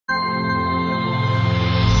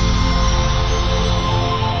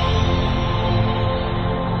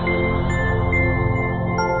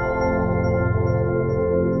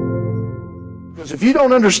if you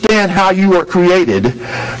don't understand how you are created,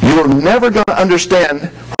 you're never going to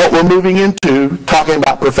understand what we're moving into talking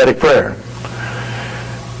about prophetic prayer.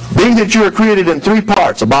 Being that you are created in three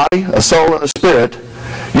parts, a body, a soul, and a spirit,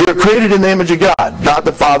 you are created in the image of God. God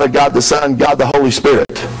the Father, God the Son, God the Holy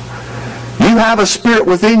Spirit. You have a spirit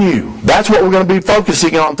within you. That's what we're going to be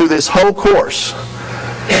focusing on through this whole course.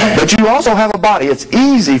 But you also have a body. It's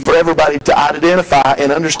easy for everybody to identify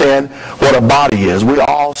and understand what a body is. We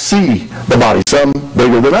all see the body, some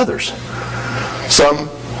bigger than others, some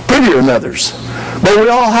prettier than others. But we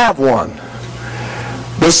all have one.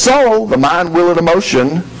 The soul, the mind, will, and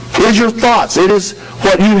emotion, is your thoughts. It is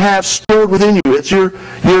what you have stored within you. It's your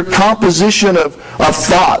composition of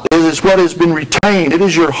thought. It is what has been retained. It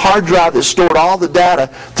is your hard drive that stored all the data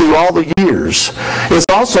through all the years. It's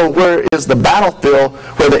also where is the battlefield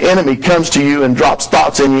where the enemy comes to you and drops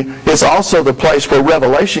thoughts in you. It's also the place where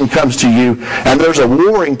revelation comes to you, and there's a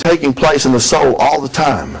warring taking place in the soul all the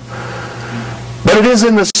time. But it is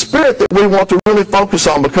in the spirit that we want to really focus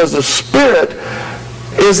on, because the spirit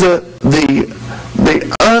is the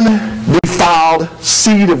undefiled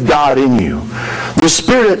seed of God in you. The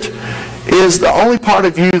Spirit is the only part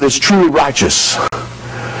of you that's truly righteous.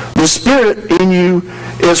 The Spirit in you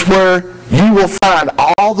is where you will find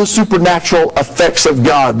all the supernatural effects of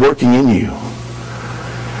God working in you.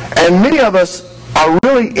 And many of us are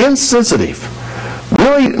really insensitive,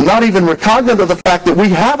 really not even recognizant of the fact that we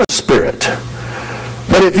have a spirit.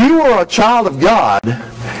 But if you are a child of God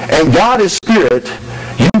and God is Spirit,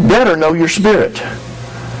 you better know your spirit.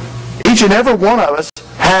 Each and every one of us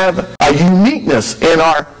have a uniqueness in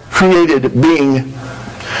our created being.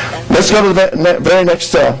 Let's go to the very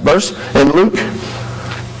next verse in Luke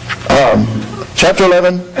chapter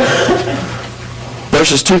 11,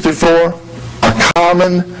 verses 2 through 4. A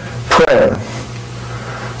common prayer,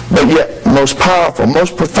 but yet most powerful,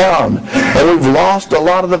 most profound. And we've lost a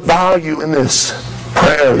lot of the value in this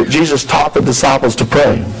prayer that Jesus taught the disciples to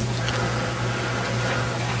pray.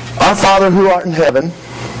 Our Father who art in heaven,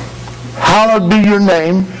 hallowed be your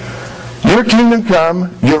name. Your kingdom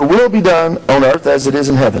come, your will be done on earth as it is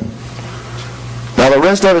in heaven. Now the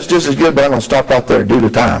rest of it's just as good, but I'm going to stop right there due to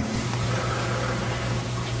time.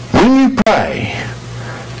 When you pray,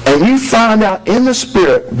 and you find out in the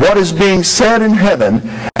Spirit what is being said in heaven,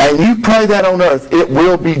 and you pray that on earth, it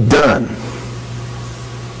will be done.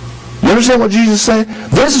 You understand what Jesus said?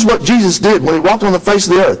 This is what Jesus did when he walked on the face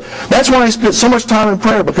of the earth. That's why he spent so much time in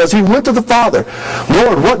prayer, because he went to the Father.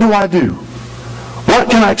 Lord, what do I do? What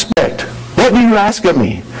can I expect? What do you ask of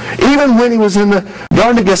me? Even when he was in the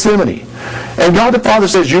Garden of Gethsemane, and God the Father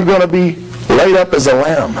says, you're going to be laid up as a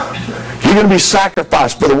lamb. You're going to be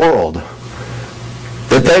sacrificed for the world,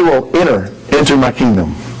 that they will enter into my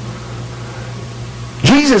kingdom.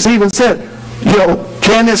 Jesus even said,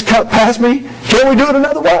 can this cup pass me? Can we do it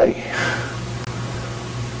another way?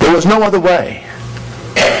 There was no other way.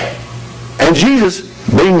 And Jesus,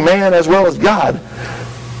 being man as well as God,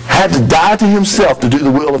 had to die to himself to do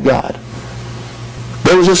the will of God.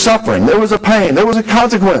 There was a suffering, there was a pain, there was a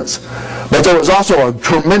consequence, but there was also a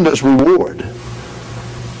tremendous reward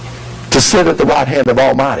to sit at the right hand of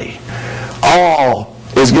Almighty. All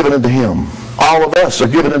is given unto him. All of us are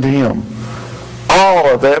given unto him. All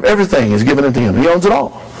of everything is given unto him. He owns it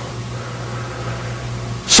all.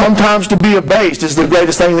 Sometimes to be abased is the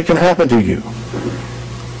greatest thing that can happen to you.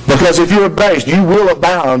 Because if you're abased, you will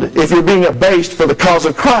abound if you're being abased for the cause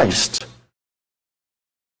of Christ.